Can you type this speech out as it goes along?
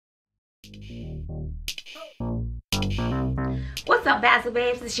What's up, Bazzle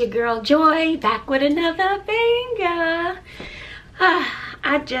babes? It's your girl Joy, back with another banger.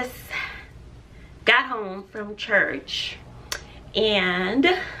 I just got home from church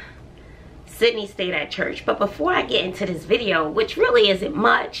and Sydney stayed at church. But before I get into this video, which really isn't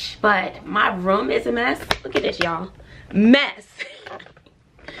much, but my room is a mess. Look at this, y'all. Mess.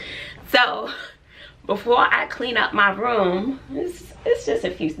 So before I clean up my room, it's just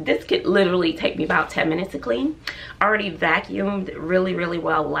a few, this could literally take me about 10 minutes to clean. I already vacuumed really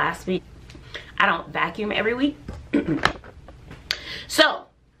well last week. I don't vacuum every week. So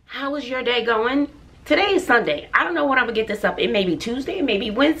how is your day going? Today is Sunday. I don't know when I'm gonna get this up. It may be Tuesday, it may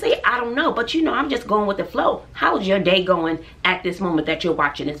be Wednesday, I don't know. But you know, I'm just going with the flow. How's your day going at this moment that you're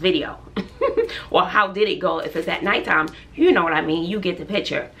watching this video? Or how did it go if it's at nighttime? You know what I mean, you get the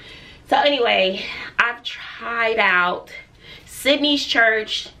picture. So anyway, I've tried out Sydney's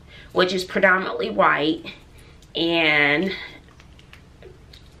church, which is predominantly white, and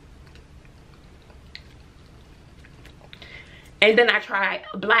then I tried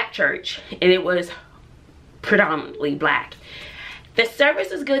black church, and it was predominantly black. The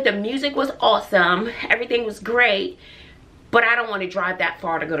service was good, the music was awesome, everything was great, but I don't want to drive that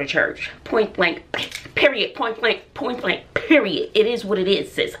far to go to church. Point blank, period, point blank, period. It is what it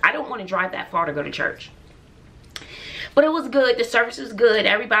is, sis. I don't want to drive that far to go to church. But it was good. The service was good.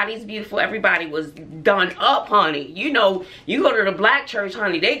 Everybody's beautiful. Everybody was done up, honey. You know, you go to the black church,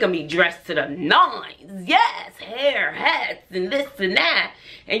 honey, they gonna be dressed to the nines. Yes, hair, hats, and this and that.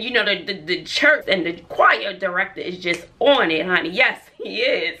 And you know, the church and the choir director is just on it, honey. Yes, he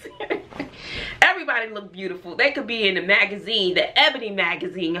is. Everybody look beautiful. They could be in the magazine, the Ebony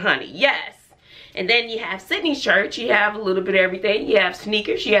magazine, honey. Yes. And then you have Sydney's church. You have a little bit of everything. You have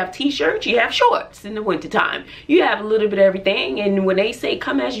sneakers, you have t-shirts, you have shorts in the wintertime. You have a little bit of everything. And when they say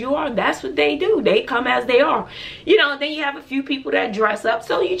come as you are, that's what they do. They come as they are. You know, then you have a few people that dress up.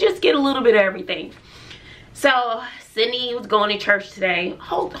 So you just get a little bit of everything. So Sydney was going to church today.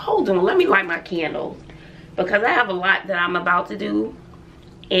 Hold on, let me light my candles. Because I have a lot that I'm about to do.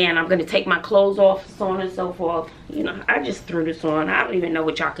 And I'm going to take my clothes off, so on and so forth. You know, I just threw this on. I don't even know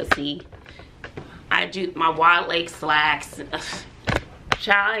what y'all could see. I do my wide leg slacks.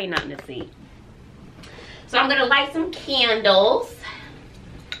 Child, ain't nothing to see. So I'm gonna light some candles.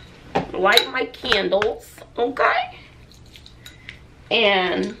 Light my candles, okay?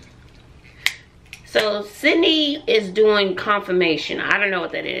 And so Sydney is doing confirmation. I don't know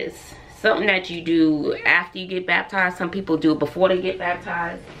what that is. Something that you do after you get baptized. Some people do it before they get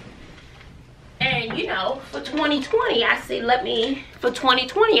baptized. And you know, for 2020, I say let me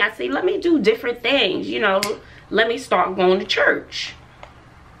do different things, you know. Let me start going to church.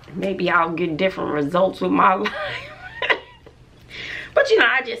 Maybe I'll get different results with my life. But you know,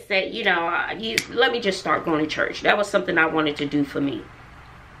 I just said, you know, let me just start going to church. That was something I wanted to do for me.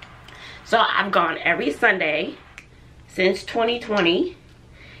 So I've gone every Sunday since 2020.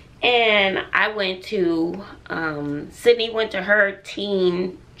 And I went to, Sydney went to her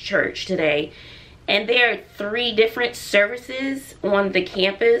teen church today, and there are 3 different services on the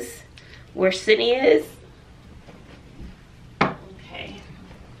campus where Sydney is. Okay,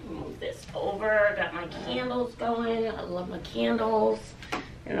 move this over. Got my candles going. I love my candles.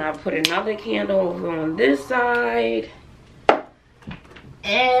 And I'll put another candle over on this side,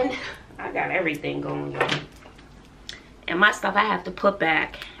 and I got everything going on. And my stuff I have to put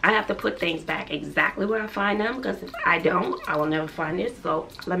back. I have to put things back exactly where I find them, because if I don't, I will never find this. So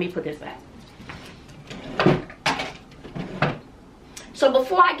let me put this back. So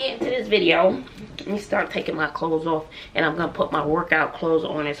before I get into this video, let me start taking my clothes off, and I'm gonna put my workout clothes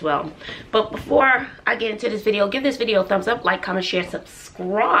on as well. But before I get into this video, give this video a thumbs up, like, comment, share,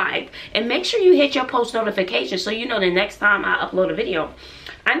 subscribe, and make sure you hit your post notifications so you know the next time I upload a video.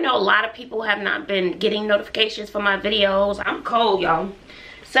 I know a lot of people have not been getting notifications for my videos. I'm cold, y'all.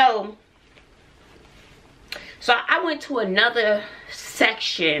 So I went to another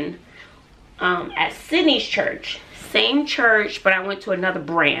section at Sydney's church. Same church, but I went to another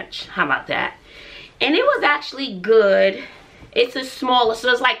branch. How about that? And it was actually good. It's a smaller,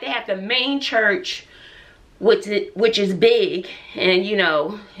 so it's like they have the main church, which is big, and you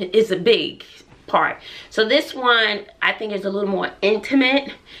know, it's a big part. So this one I think is a little more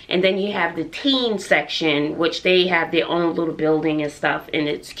intimate, and then you have the teen section, which they have their own little building and stuff, and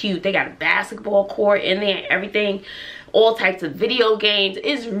it's cute. They got a basketball court in there, everything, all types of video games.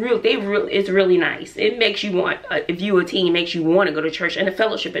 It's really nice. It makes you want, if you're a teen, it makes you want to go to church, and the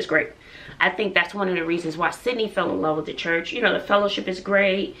fellowship is great. I think that's one of the reasons why Sydney fell in love with the church. You know, the fellowship is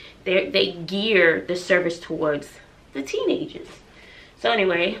great. They gear the service towards the teenagers. So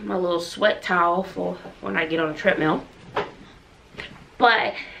anyway, my little sweat towel for when I get on the treadmill.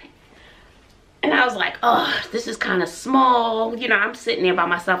 But, and I was like, oh, this is kind of small. You know, I'm sitting there by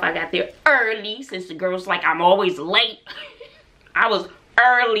myself. I got there early since the girl's like, I'm always late. I was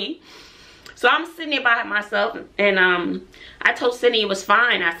early. So I'm sitting there by myself, and I told Cindy it was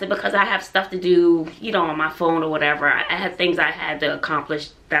fine. I said, because I have stuff to do, you know, on my phone or whatever. I had things I had to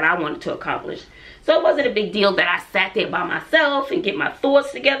accomplish that I wanted to accomplish. So it wasn't a big deal that I sat there by myself and get my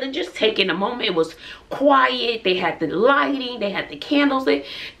thoughts together, just taking a moment. It was quiet. They had the lighting. They had the candles.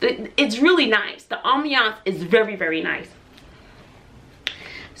 It's really nice. The ambiance is very, very nice.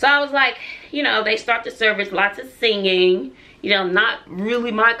 So I was like, you know, they start the service, lots of singing. You know, not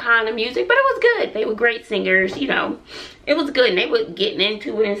really my kind of music, but it was good. They were great singers, you know. It was good, and they were getting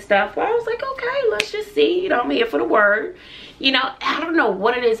into it and stuff. Well, I was like, okay, let's just see. You know, I'm here for the word. You know, I don't know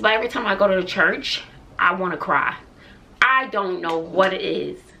what it is, but every time I go to the church, I want to cry. I don't know what it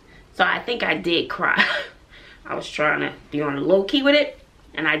is. So I think I did cry. I was trying to be on a low key with it,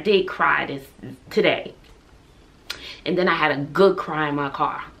 and I did cry today. And then I had a good cry in my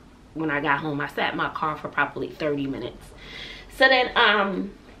car. When I got home, I sat in my car for probably 30 minutes. So then,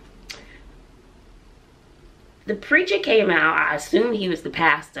 the preacher came out. I assume he was the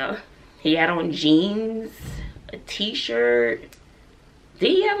pastor. He had on jeans, a t-shirt. Did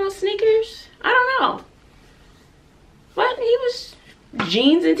he have on sneakers? I don't know. But he was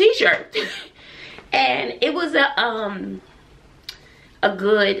jeans and t-shirt. And it was a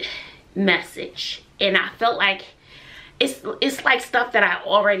good message. And I felt like it's like stuff that I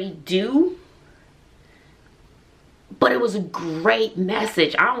already do. But it was a great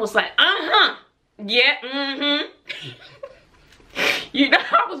message. I was like, yeah, You know,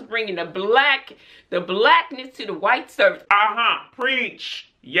 I was bringing the blackness to the white surface. Preach.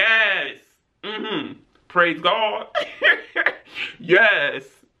 Yes. Praise God. Yes.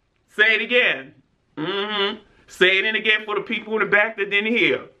 Say it again. Say it in again for the people in the back that didn't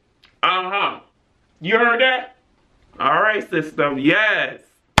hear. You heard that? All right, sister. Yes.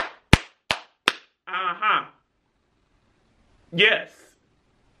 Yes.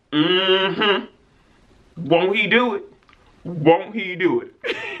 Won't he do it? Won't he do it?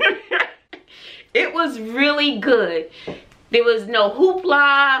 It was really good. There was no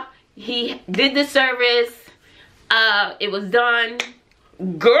hoopla. He did the service. It was done.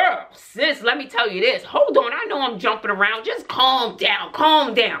 Girl, sis, let me tell you this. Hold on, I know I'm jumping around. Just calm down,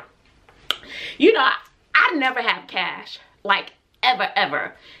 calm down. You know, I never have cash. Like,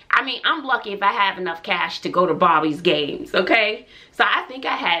 ever. I mean, I'm lucky if I have enough cash to go to Bobby's games, okay? So I think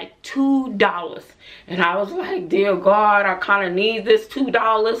I had $2. And I was like, dear God, I kind of need this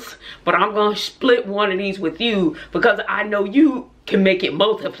 $2. But I'm going to split one of these with you because I know you can make it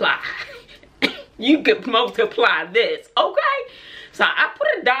multiply. You can multiply this, okay? So I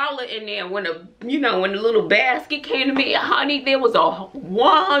put $1 in there. When the, you know, when the little basket came to me, honey, there was a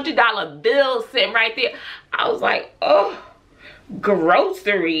 $100 bill sitting right there. I was like, oh,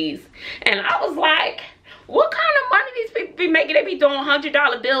 groceries. And I was like, what kind of money these people be making? They be throwing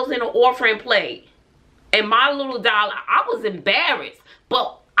 $100 bills in an offering plate. And my little dollar, I was embarrassed.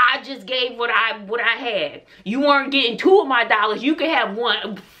 But I just gave what I had. You weren't getting $2 of my dollars. You could have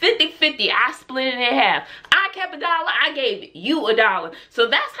one. 50-50. I split it in half. I kept $1. I gave you $1. So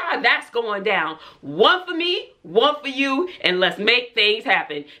that's how that's going down. One for me, one for you, and let's make things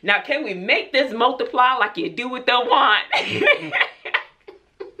happen. Now, can we make this multiply like you do with the one?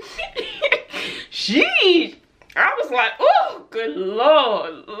 Sheesh. I was like, oh, good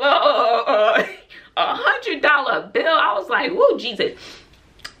Lord, Lord. $100 bill. I was like, whoa, Jesus.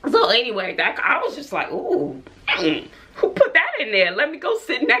 So anyway, I was just like, ooh, who put that in there? Let me go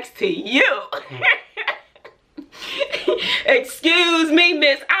sit next to you. Excuse me,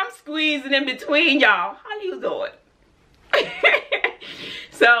 miss. I'm squeezing in between y'all. How you doing?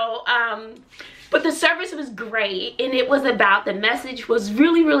 So, but the service was great, and it was about, the message was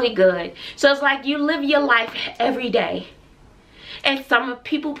really, really good. So it's like you live your life every day. And some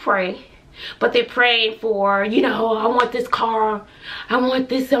people pray. But they're praying for, you know, I want this car, I want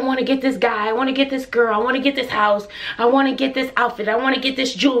this, I want to get this guy, I want to get this girl, I want to get this house, I want to get this outfit, I want to get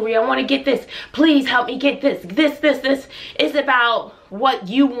this jewelry, I want to get this, please help me get this. It's about what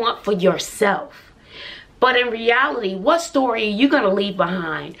you want for yourself. But in reality, what story are you going to leave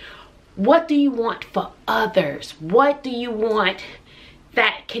behind? What do you want for others? What do you want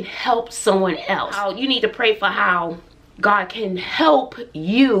that can help someone else? You need to pray for how God can help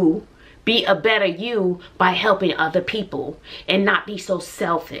you be a better you by helping other people and not be so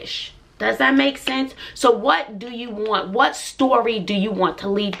selfish. Does that make sense? So what do you want? What story do you want to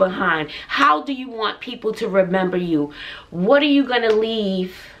leave behind? How do you want people to remember you? What are you going to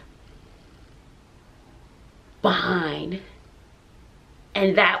leave behind?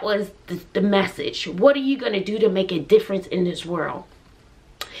 And that was the message. What are you going to do to make a difference in this world?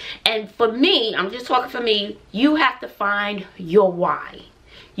 And for me, I'm just talking for me, you have to find your why.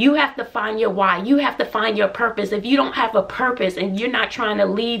 You have to find your why. You have to find your purpose. If you don't have a purpose and you're not trying to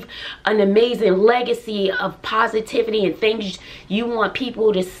leave an amazing legacy of positivity and things you want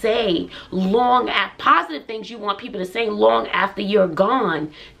people to say long after, positive things you want people to say long after you're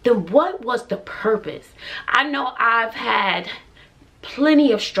gone, then what was the purpose? I know I've had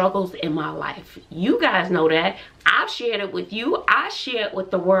plenty of struggles in my life. You guys know that. I've shared it with you. I share it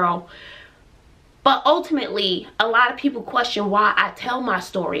with the world. But ultimately, a lot of people question why I tell my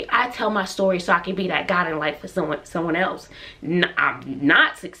story. I tell my story so I can be that God in life for someone else. I'm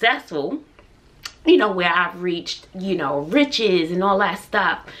not successful, you know, where I've reached, you know, riches and all that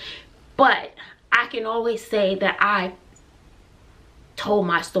stuff. But I can always say that I told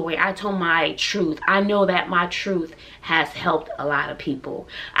my story. I told my truth. I know that my truth has helped a lot of people.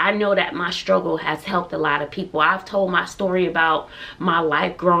 I know that my struggle has helped a lot of people. I've told my story about my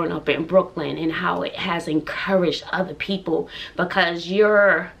life growing up in Brooklyn and how it has encouraged other people, because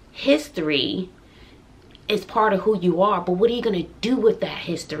your history is part of who you are, but what are you going to do with that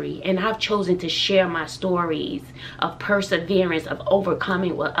history? And I've chosen to share my stories of perseverance, of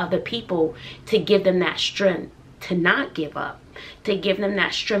overcoming with other people, to give them that strength to not give up, to give them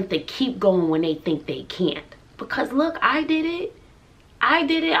that strength to keep going when they think they can't. Because look, I did it.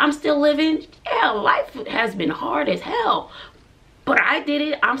 I'm still living. Yeah, life has been hard as hell, but I did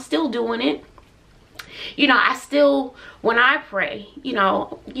it. I'm still doing it. You know, I still, when I pray,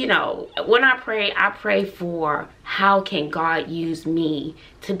 when I pray for how can God use me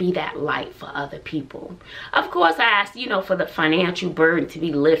to be that light for other people. Of course, I ask, for the financial burden to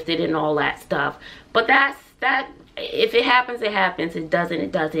be lifted and all that stuff. But that, if it happens, it happens. It doesn't,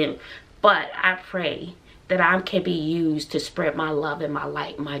 it doesn't. But I pray that I can be used to spread my love and my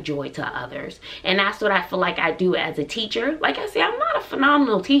light, my joy to others. And that's what I feel like I do as a teacher. Like I say, I'm not a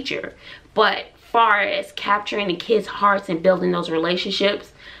phenomenal teacher, but far as capturing the kids' hearts and building those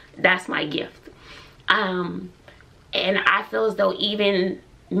relationships, that's my gift. And I feel as though even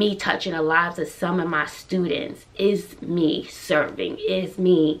me touching the lives of some of my students is me serving, is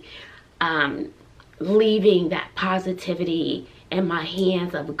me leaving that positivity in my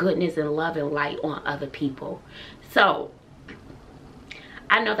hands of goodness and love and light on other people. So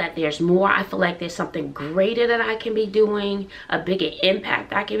I know that there's more. I feel like there's something greater that I can be doing, a bigger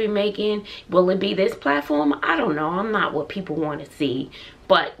impact I can be making. Will it be this platform? I don't know. I'm not what people want to see.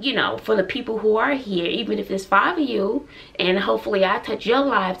 But, for the people who are here, even if there's 5 of you, and hopefully I touch your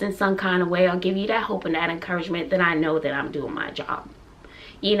lives in some kind of way, I'll give you that hope and that encouragement, then I know that I'm doing my job.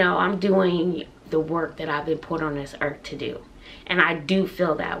 I'm doing the work that I've been put on this earth to do. And I do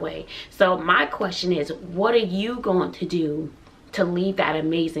feel that way. So my question is, what are you going to do to leave that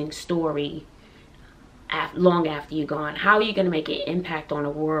amazing story long after you're gone? How are you going to make an impact on the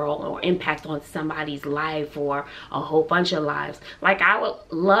world, or impact on somebody's life, or a whole bunch of lives? Like I would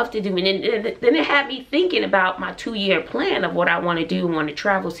love to do. And then it had me thinking about my 2-year plan of what I want to do. I want to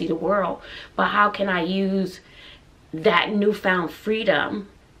travel, see the world. But how can I use that newfound freedom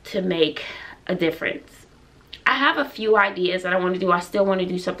to make a difference? I have a few ideas that I want to do. I still want to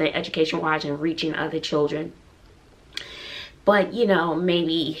do something education-wise and reaching other children. But,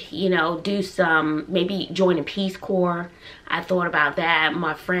 maybe, do some, maybe join a Peace Corps. I thought about that.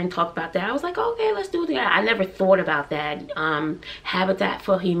 My friend talked about that. I was like, okay, let's do that. I never thought about that. Habitat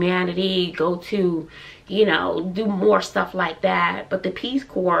for Humanity, go to, do more stuff like that. But the Peace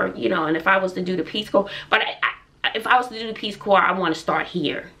Corps, and if I was to do the Peace Corps, but if I was to do the Peace Corps, I want to start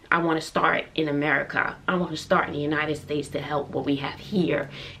here. I want to start in America. I want to start in the United States to help what we have here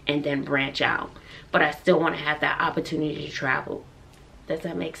and then branch out. But I still want to have that opportunity to travel. Does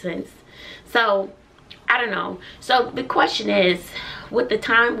that make sense? So, I don't know. So, the question is, with the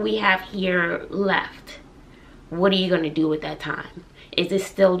time we have here left, what are you going to do with that time? Is it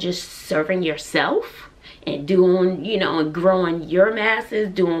still just serving yourself and doing, and growing your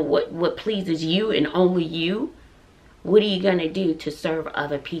masses, doing what pleases you and only you? What are you going to do to serve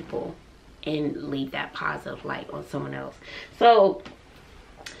other people and leave that positive light on someone else? So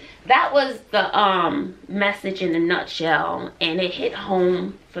that was the message in a nutshell, and it hit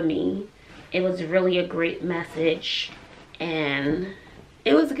home for me. It was really a great message, and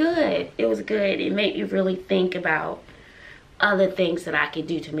it was good. It was good. It made me really think about other things that I could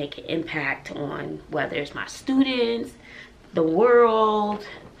do to make an impact on, whether it's my students, the world,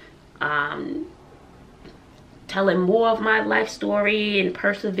 telling more of my life story and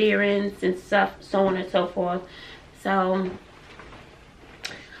perseverance and stuff, so on and so forth. So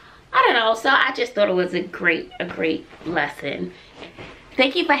I don't know, so I just thought it was a great lesson.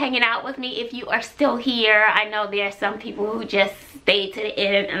 Thank you for hanging out with me. If you are still here, I know there are some people who just stayed to the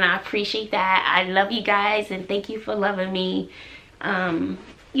end, and I appreciate that. I love you guys, and thank you for loving me,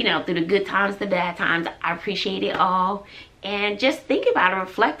 you know, through the good times, the bad times. I appreciate it all. And just think about and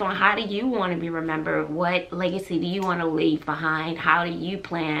reflect on, how do you want to be remembered? What legacy do you want to leave behind? How do you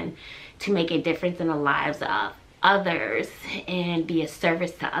plan to make a difference in the lives of others and be a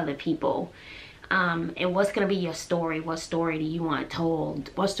service to other people? And what's going to be your story? What story do you want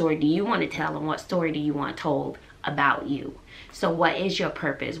told? What story do you want to tell, and what story do you want told about you? So what is your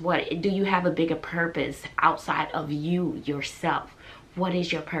purpose? What do you have a bigger purpose outside of you yourself? What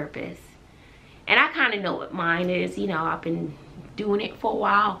is your purpose? And I kind of know what mine is. You know, I've been doing it for a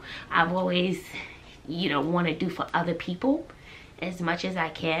while. I've always, you know, want to do for other people as much as I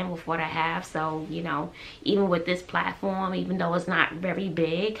can with what I have. So, you know, even with this platform, even though it's not very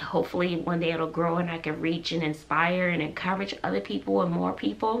big, hopefully one day it'll grow and I can reach and inspire and encourage other people and more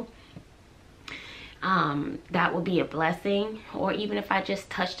people. That will be a blessing. Or even if I just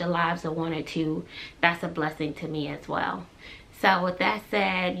touch the lives of one or two, that's a blessing to me as well. So with that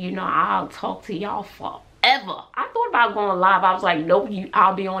said, you know, I'll talk to y'all forever. I thought about going live. I was like, nope,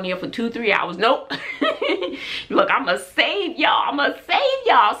 I'll be on here for 2-3 hours. Nope. Look, I'm gonna save y'all. I'm gonna save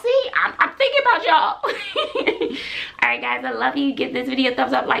y'all. See, I'm thinking about y'all. All right, guys, I love you. Give this video a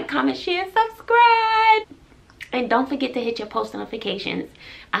thumbs up, like, comment, share, subscribe. And don't forget to hit your post notifications.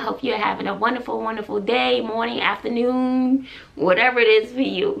 I hope you're having a wonderful, wonderful day, morning, afternoon, whatever it is for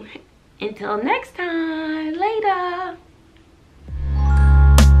you. Until next time, later.